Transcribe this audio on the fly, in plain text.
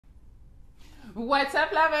What's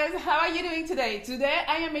up, lovers? How are you doing today? Today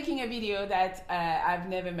I am making a video that I've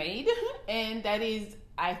never made, and that is,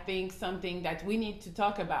 I think, something that we need to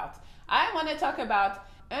talk about. I want to talk about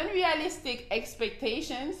unrealistic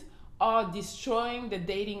expectations are destroying the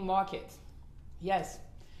dating market. Yes.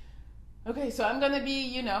 Okay, so I'm gonna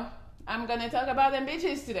be, I'm gonna talk about them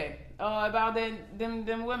bitches today, or about them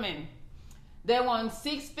women. They want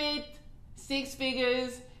 6 feet, 6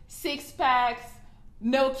 figures, 6 packs,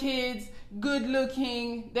 no kids, good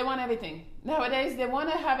looking. They want everything. Nowadays, they want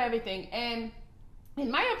to have everything. And in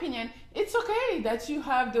my opinion, it's okay that you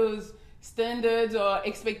have those standards or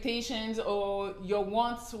expectations or your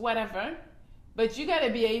wants, whatever. But you got to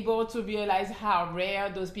be able to realize how rare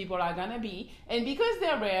those people are going to be. And because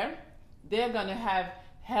they're rare, they're going to have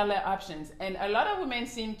hella options. And a lot of women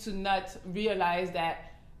seem to not realize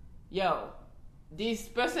that, this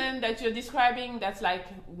person that you're describing, that's like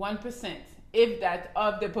 1%, if that,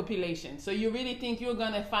 of the population. So you really think you're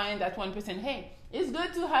gonna find that 1%. Hey, it's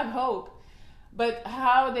good to have hope, but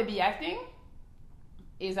how they be acting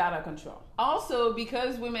is out of control. Also,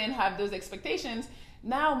 because women have those expectations,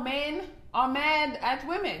 now men are mad at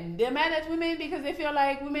women. They're mad at women because they feel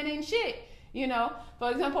like women ain't shit.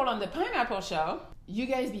 For example, on the Pineapple Show, you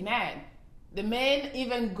guys be mad. The men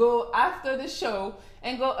even go after the show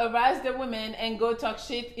and go harass the women and go talk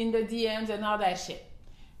shit in the DMs and all that shit,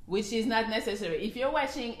 which is not necessary. If you're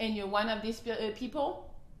watching and you're one of these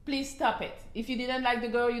people, please stop it. If you didn't like the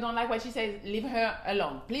girl, you don't like what she says, leave her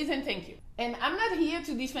alone. Please and thank you. And I'm not here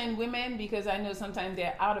to defend women because I know sometimes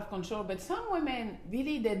they're out of control, but some women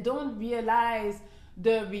really, they don't realize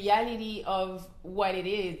the reality of what it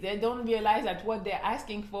is. They don't realize that what they're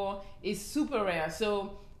asking for is super rare.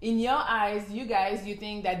 So in your eyes, you guys, you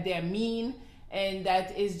think that they're mean and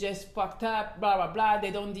that is just fucked up, blah, blah, blah, they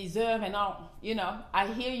don't deserve and all, I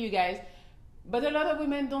hear you guys. But a lot of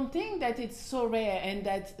women don't think that it's so rare and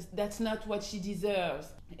that's not what she deserves.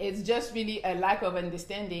 It's just really a lack of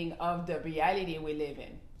understanding of the reality we live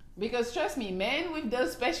in. Because trust me, men with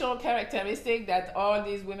those special characteristics that all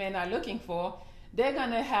these women are looking for, they're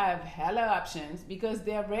gonna have hella options because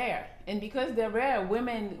they're rare. And because they're rare,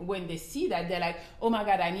 women, when they see that, they're like, oh my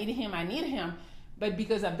God, I need him. But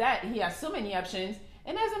because of that, he has so many options.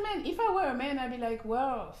 And as a man, if I were a man, I'd be like,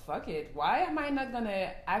 well, fuck it. Why am I not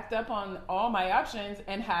gonna act up on all my options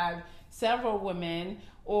and have several women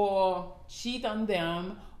or cheat on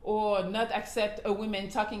them or not accept a woman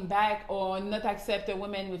talking back or not accept a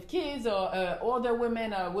woman with kids or older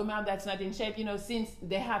women or a woman that's not in shape, since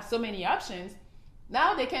they have so many options.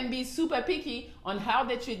 Now they can be super picky on how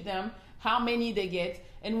they treat them, how many they get,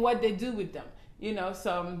 and what they do with them.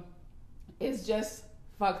 So it's just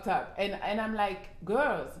fucked up. And I'm like,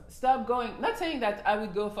 girls, stop going. Not saying that I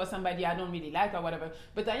would go for somebody I don't really like or whatever,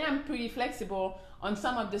 but I am pretty flexible on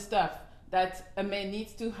some of the stuff that a man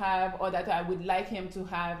needs to have or that I would like him to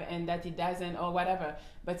have and that he doesn't or whatever.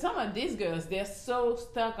 But some of these girls, they're so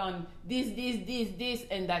stuck on this,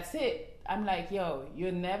 and that's it. I'm like,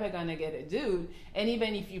 you're never gonna get a dude. And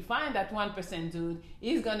even if you find that 1% dude,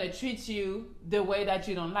 he's gonna treat you the way that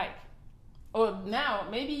you don't like. Or now,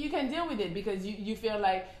 maybe you can deal with it because you feel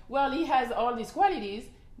like, well, he has all these qualities.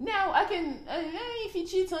 Now I can, if he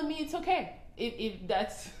cheats on me, it's okay. If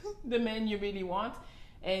that's the man you really want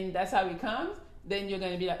and that's how it comes, then you're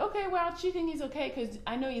gonna be like, okay, well, cheating is okay because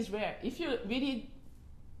I know he's rare. If you're really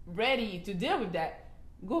ready to deal with that,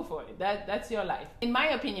 go for it. That's your life. In my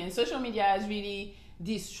opinion, social media has really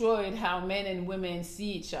destroyed how men and women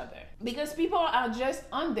see each other because people are just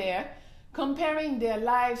on there comparing their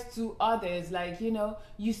lives to others. Like,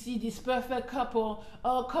 you see this perfect couple,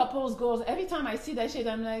 couples goals. Every time I see that shit,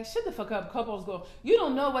 I'm like, shut the fuck up, couples goals. You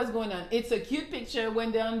don't know what's going on. It's a cute picture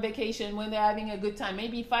when they're on vacation, when they're having a good time.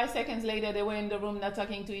 Maybe 5 seconds later, they were in the room not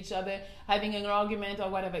talking to each other, having an argument or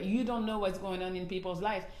whatever. You don't know what's going on in people's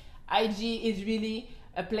lives. IG is really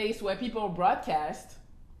a place where people broadcast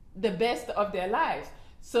the best of their lives.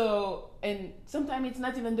 So, and sometimes it's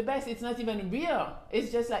not even the best, it's not even real.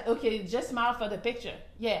 It's just like, okay, just smile for the picture.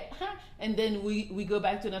 Yeah. And then we go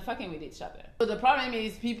back to not fucking with each other. So the problem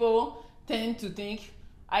is people tend to think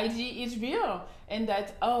IG is real and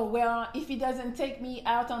that, oh, well, if he doesn't take me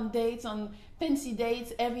out on dates, on fancy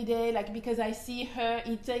dates every day, like because I see her,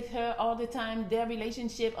 he takes her all the time, their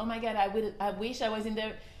relationship, oh my God, I wish I was in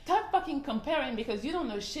there. Stop fucking comparing because you don't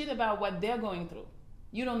know shit about what they're going through.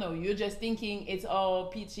 You don't know. You're just thinking it's all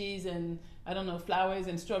peaches and, I don't know, flowers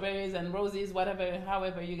and strawberries and roses, whatever,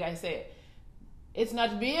 however you guys say it. It's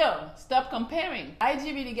not real. Stop comparing.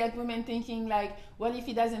 IG really get women thinking like, well, if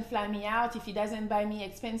he doesn't fly me out, if he doesn't buy me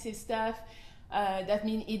expensive stuff, that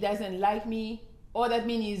means he doesn't like me, or that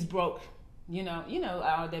means he's broke. You know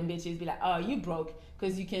how them bitches be like, oh, you broke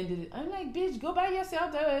because you can't do it. I'm like, bitch, go buy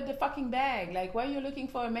yourself the fucking bag. Like, why are you looking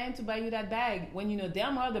for a man to buy you that bag when you know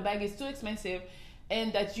damn well the bag is too expensive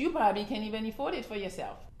and that you probably can't even afford it for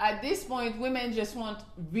yourself? At this point, women just want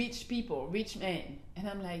rich people, rich men. And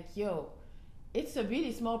I'm like, yo, it's a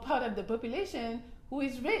really small part of the population who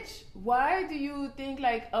is rich. Why do you think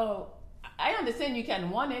like, oh, I understand you can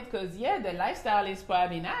want it because, yeah, the lifestyle is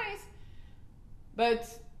probably nice. But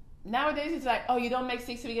nowadays it's like, oh, you don't make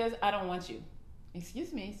 6 figures, I don't want you.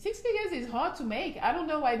 Excuse me, 6 figures is hard to make. I don't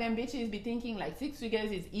know why them bitches be thinking like 6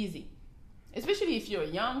 figures is easy. Especially if you're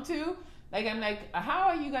young too. Like, I'm like, how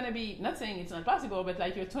are you gonna be, not saying it's not possible, but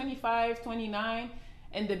like you're 25, 29,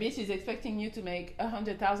 and the bitch is expecting you to make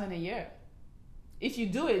 100,000 a year. If you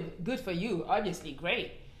do it, good for you, obviously,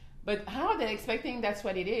 great. But how are they expecting that's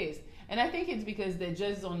what it is? And I think it's because they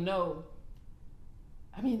just don't know.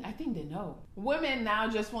 I mean, I think they know. Women now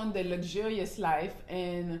just want the luxurious life,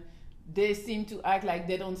 and they seem to act like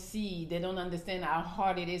they don't understand how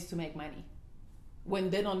hard it is to make money when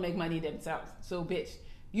they don't make money themselves. So bitch,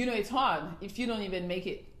 you know it's hard if you don't even make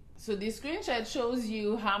it. So this screenshot shows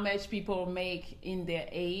you how much people make in their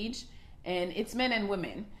age, and it's men and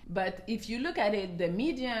women. But if you look at it, the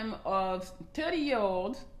median of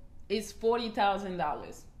 30-year-old is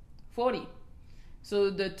 $40,000. 40. So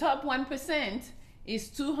the top 1% is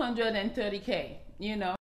 230K, you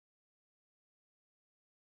know.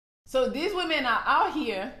 So these women are out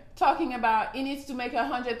here talking about it needs to make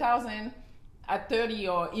 100,000 at 30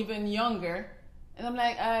 or even younger. And I'm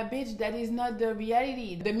like, bitch, that is not the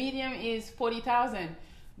reality. The median is 40,000.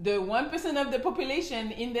 The 1% of the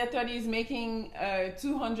population in their 30s making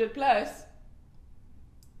 200 plus,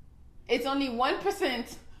 it's only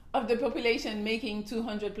 1% of the population making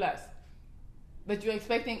 200 plus. But you're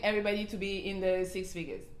expecting everybody to be in the 6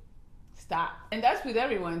 figures. Stop. And that's with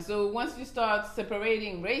everyone. So once you start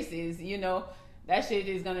separating races, you know, that shit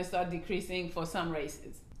is gonna start decreasing for some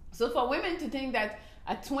races. So for women to think that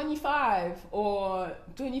at 25 or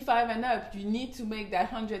 25 and up, you need to make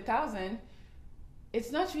that 100,000,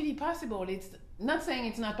 it's not really possible. It's not saying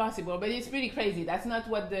it's not possible, but it's pretty crazy. That's not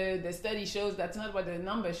what the study shows. That's not what the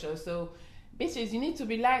number shows. So bitches, you need to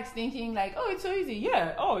relax thinking like, oh, it's so easy.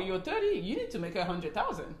 Yeah, oh, you're 30, you need to make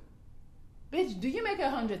 100,000. Bitch, do you make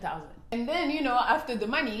 100,000? And then, you know, after the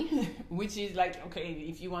money, which is like, okay,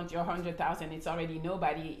 if you want your 100,000, it's already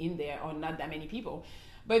nobody in there or not that many people.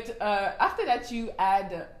 But after that, you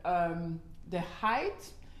add the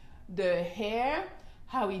height, the hair,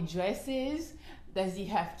 how he dresses, does he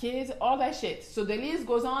have kids, all that shit. So the list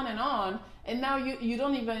goes on. And now you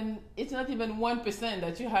don't even, it's not even 1%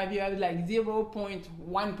 that you have like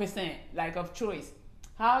 0.1% like of choice.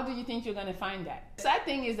 How do you think you're gonna find that? The sad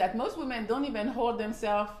thing is that most women don't even hold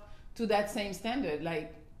themselves to that same standard.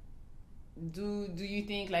 Like, do you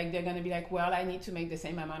think like they're gonna be like, well, I need to make the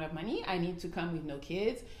same amount of money, I need to come with no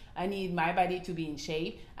kids, I need my body to be in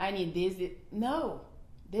shape, I need this. No,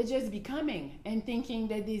 they're just becoming and thinking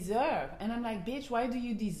they deserve. And I'm like, bitch, why do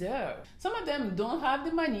you deserve? Some of them don't have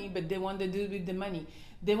the money, but they want to do it with the money.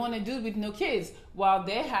 They want to do it with no kids while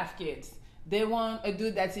they have kids. They want a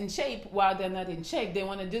dude that's in shape while they're not in shape. They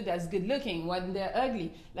want a dude that's good looking when they're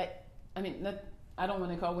ugly. Like, I mean, I don't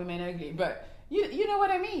want to call women ugly, but you know what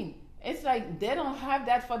I mean. It's like they don't have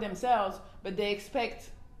that for themselves, but they expect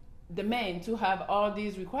the men to have all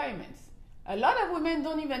these requirements. A lot of women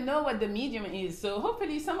don't even know what the medium is. So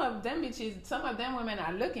hopefully some of them women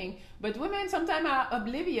are looking, but women sometimes are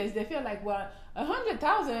oblivious. They feel like, well,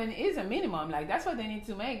 100,000 is a minimum. Like that's what they need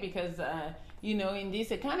to make because, you know, in this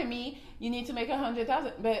economy, you need to make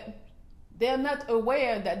 100,000. But they're not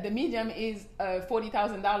aware that the medium is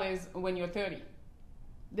 $40,000 when you're 30.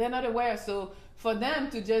 They're not aware. So for them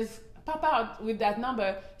to just pop out with that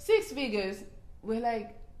number, 6 figures, we're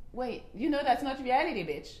like, wait, you know that's not reality,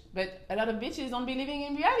 bitch. But a lot of bitches don't be living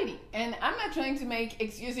in reality. And I'm not trying to make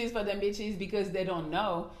excuses for them bitches because they don't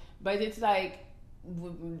know, but it's like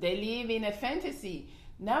they live in a fantasy.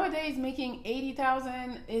 Nowadays, making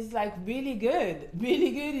 80,000 is like really good.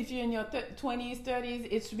 Really good if you're in your 20s, 30s,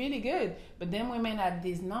 it's really good. But then women at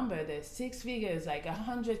this number, the 6 figures, like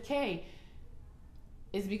 100K,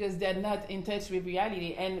 is because they're not in touch with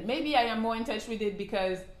reality. And maybe I am more in touch with it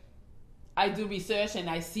because I do research and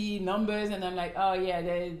I see numbers and I'm like, oh yeah,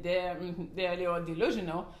 they're a little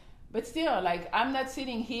delusional. But still, like, I'm not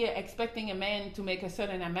sitting here expecting a man to make a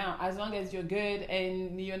certain amount as long as you're good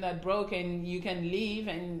and you're not broke and you can live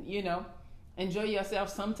and, you know, enjoy yourself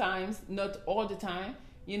sometimes, not all the time,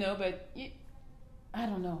 you know, but I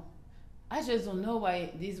don't know. I just don't know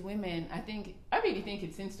why these women, I really think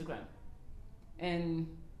it's Instagram. And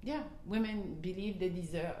yeah, women believe they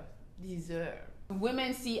deserve. deserve.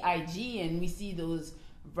 Women see IG and we see those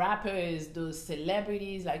rappers, those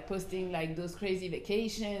celebrities like posting like those crazy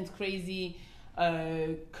vacations, crazy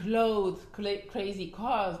clothes, crazy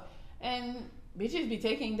cars, and bitches be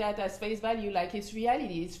taking that as face value like it's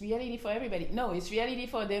reality. It's reality for everybody. No, it's reality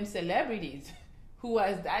for them celebrities who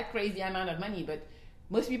has that crazy amount of money, but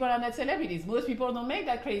most people are not celebrities. Most people don't make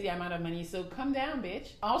that crazy amount of money. So calm down, bitch.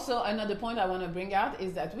 Also, another point I want to bring out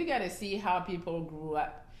is that we got to see how people grew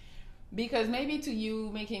up. Because maybe to you,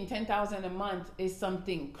 making $10,000 a month is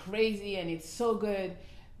something crazy and it's so good.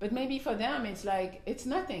 But maybe for them, it's like, it's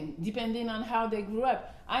nothing, depending on how they grew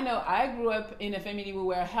up. I know I grew up in a family where we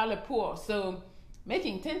were hella poor. So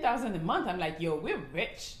making $10,000 a month, I'm like, yo, we're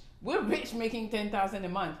rich. We're rich making $10,000 a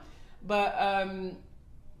month. But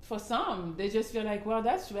for some, they just feel like, well,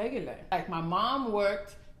 that's regular. Like my mom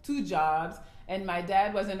worked 2 jobs and my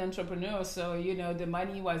dad was an entrepreneur. So, you know, the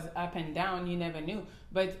money was up and down. You never knew.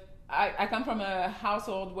 But I come from a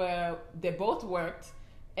household where they both worked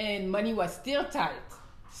and money was still tight.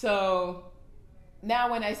 So now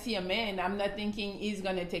when I see a man, I'm not thinking he's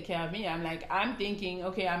going to take care of me. I'm thinking,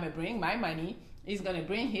 okay, I'm going to bring my money. He's going to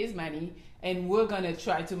bring his money and we're going to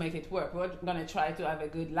try to make it work. We're going to try to have a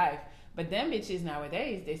good life. But them bitches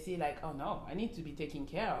nowadays, they see like, oh no, I need to be taken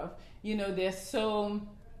care of. You know, they're so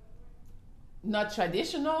not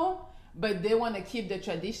traditional, but they want to keep the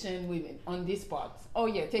tradition on this part. Oh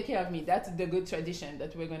yeah, take care of me. That's the good tradition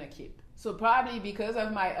that we're going to keep. So probably because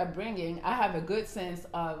of my upbringing, I have a good sense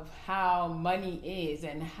of how money is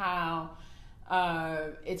and how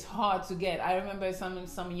it's hard to get. I remember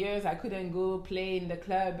some years I couldn't go play in the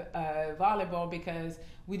club volleyball because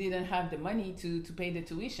we didn't have the money to pay the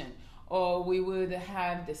tuition. Or we would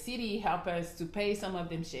have the city help us to pay some of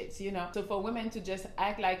them shits, you know. So for women to just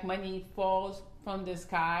act like money falls from the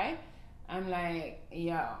sky, I'm like,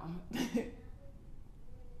 yo,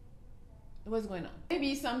 what's going on?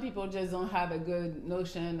 Maybe some people just don't have a good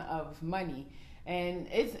notion of money. And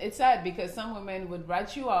it's sad because some women would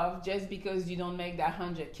write you off just because you don't make that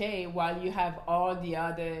 100K while you have all the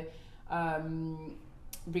other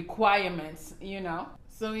requirements, you know.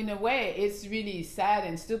 So in a way, it's really sad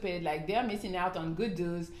and stupid. Like they're missing out on good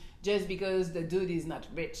dudes just because the dude is not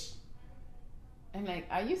rich. I'm like,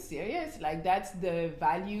 are you serious? Like that's the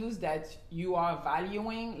values that you are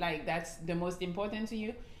valuing? Like that's the most important to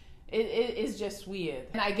you? It's just weird.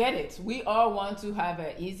 And I get it. We all want to have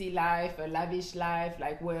an easy life, a lavish life,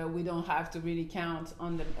 like where we don't have to really count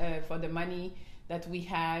on the for the money that we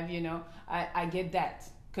have, you know. I get that.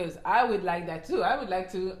 Because I would like that too. I would like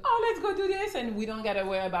to, oh, let's go do this and we don't got to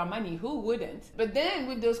worry about money. Who wouldn't? But then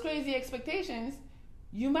with those crazy expectations,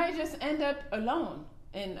 you might just end up alone.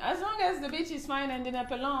 And as long as the bitch is fine ending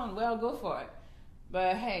up alone, well, go for it.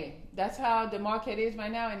 But hey, that's how the market is right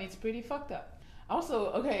now and it's pretty fucked up.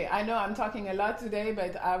 Also, okay, I know I'm talking a lot today,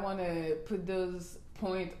 but I want to put those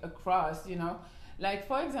points across, you know. Like,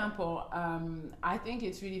 for example, I think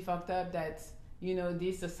it's really fucked up that, you know,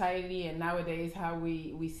 this society and nowadays how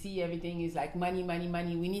we see everything is like money, money,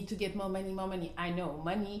 money. We need to get more money, more money. I know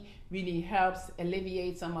money really helps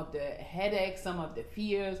alleviate some of the headaches, some of the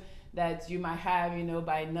fears that you might have, you know,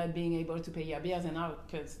 by not being able to pay your bills and all,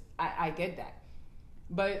 because I get that.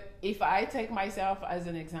 But if I take myself as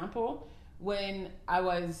an example, when I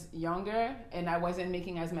was younger and I wasn't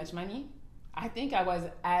making as much money, I think I was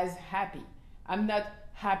as happy. I'm not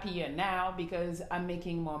happier now because I'm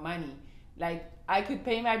making more money. Like I could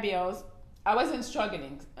pay my bills. I wasn't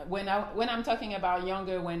struggling when I'm talking about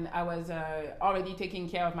younger, when I was already taking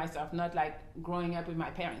care of myself, not like growing up with my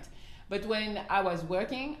parents. But when I was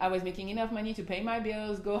working, I was making enough money to pay my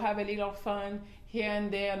bills, go have a little fun here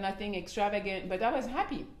and there, nothing extravagant, but I was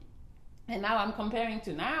happy. And now I'm comparing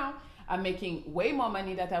to now, I'm making way more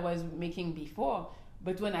money than I was making before.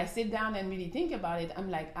 But when I sit down and really think about it,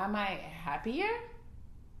 I'm like, am I happier?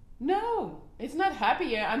 No, it's not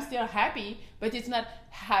happier. I'm still happy, but it's not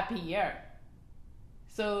happier.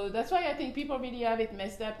 So that's why I think people really have it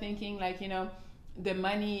messed up, thinking like, you know, the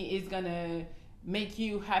money is gonna make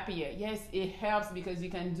you happier. Yes, it helps because you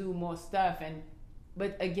can do more stuff,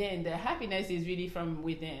 but again, the happiness is really from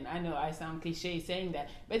within. I know I sound cliche saying that,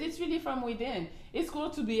 but it's really from within. It's cool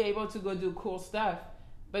to be able to go do cool stuff,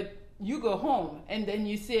 but you go home and then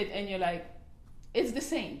you sit and you're like, it's the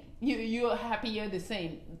same. You're happier the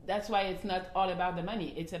same. That's why it's not all about the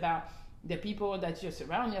money. It's about the people that you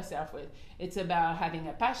surround yourself with. It's about having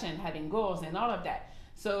a passion, having goals, and all of that.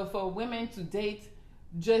 So for women to date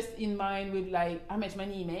just in mind with like how much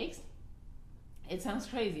money he makes, it sounds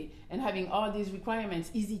crazy. And having all these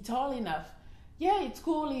requirements. Is he tall enough? Yeah, it's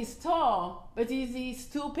cool, he's tall, but is he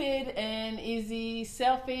stupid and is he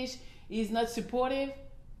selfish? He's not supportive?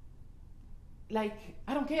 like,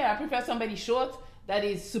 I don't care. I prefer somebody short that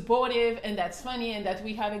is supportive and that's funny and that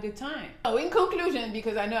we have a good time. So in conclusion,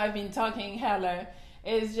 because I know I've been talking hella,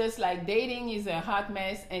 it's just like dating is a hot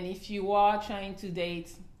mess, and if you are trying to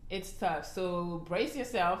date, it's tough. So brace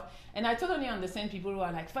yourself. And I totally understand people who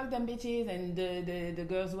are like, fuck them bitches, and the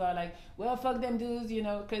girls who are like, well, fuck them dudes, you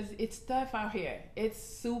know, because it's tough out here. It's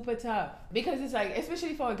super tough. Because it's like,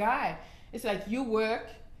 especially for a guy, it's like you work,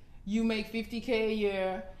 you make 50K a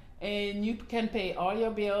year, and you can pay all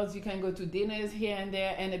your bills, you can go to dinners here and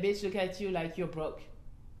there, and a bitch look at you like you're broke.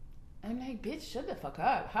 I'm like, bitch, shut the fuck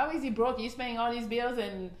up. How is he broke? He's paying all these bills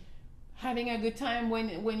and having a good time when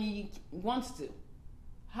he wants to.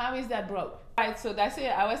 How is that broke? Alright, so that's it.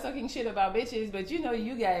 I was talking shit about bitches, but you know,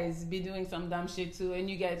 you guys be doing some dumb shit too, and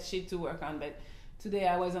you get shit to work on. But today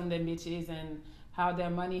I was on the bitches and how they're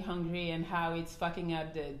money hungry and how it's fucking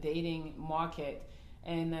up the dating market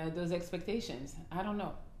and those expectations. I don't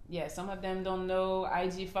know. Yeah, some of them don't know.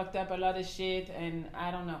 IG fucked up a lot of shit, and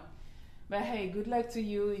I don't know. But hey, good luck to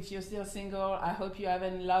you if you're still single. I hope you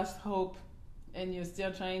haven't lost hope and you're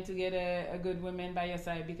still trying to get a good woman by your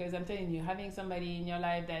side, because I'm telling you, having somebody in your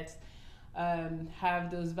life that have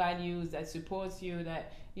those values, that supports you,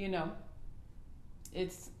 that, you know,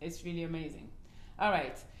 it's really amazing. All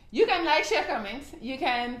right. You can like, share, comment. You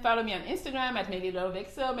can follow me on Instagram at Melli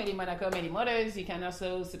Lovexo, Melli Monaco, Melli Motors. You can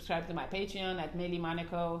also subscribe to my Patreon at Melli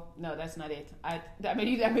Monaco. No, that's not it. At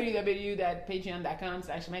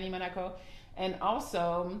www.patreon.com/Melli Monaco. And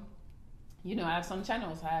also, you know, I have some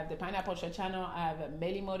channels. I have the Pineapple Show channel. I have a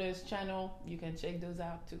Melli Motors channel. You can check those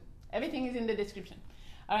out too. Everything is in the description.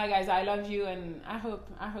 All right, guys, I love you, and I hope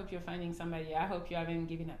you're finding somebody. I hope you haven't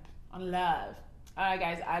given up on love. All right,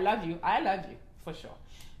 guys, I love you. I love you for sure.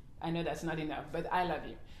 I know that's not enough, but I love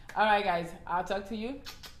you. All right, guys, I'll talk to you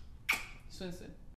soon.